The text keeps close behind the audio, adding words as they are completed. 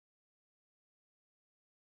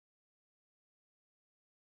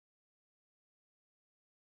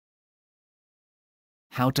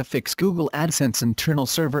How to fix Google Adsense Internal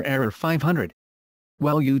Server Error 500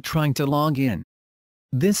 while you trying to log in.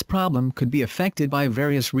 This problem could be affected by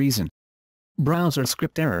various reasons. Browser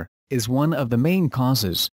script error is one of the main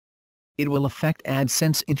causes. It will affect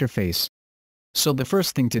Adsense interface. So the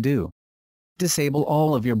first thing to do: disable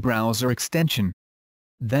all of your browser extension.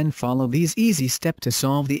 Then follow these easy steps to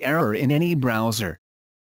solve the error in any browser.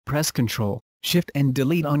 Press Ctrl, Shift and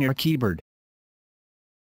Delete on your keyboard.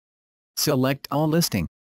 Select all listing.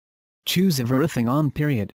 Choose everything on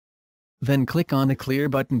period. Then click on the clear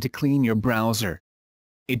button to clean your browser.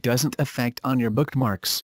 It doesn't affect on your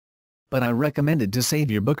bookmarks, but I recommended to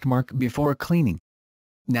save your bookmark before cleaning.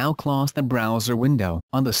 Now close the browser window.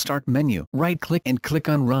 On the Start menu, right-click and click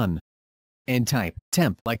on Run. And type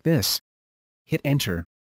temp like this. Hit Enter.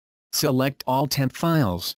 Select all temp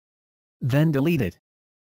files. Then delete it.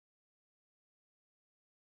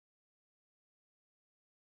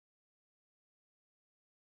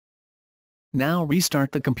 Now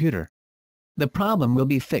restart the computer. The problem will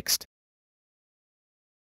be fixed.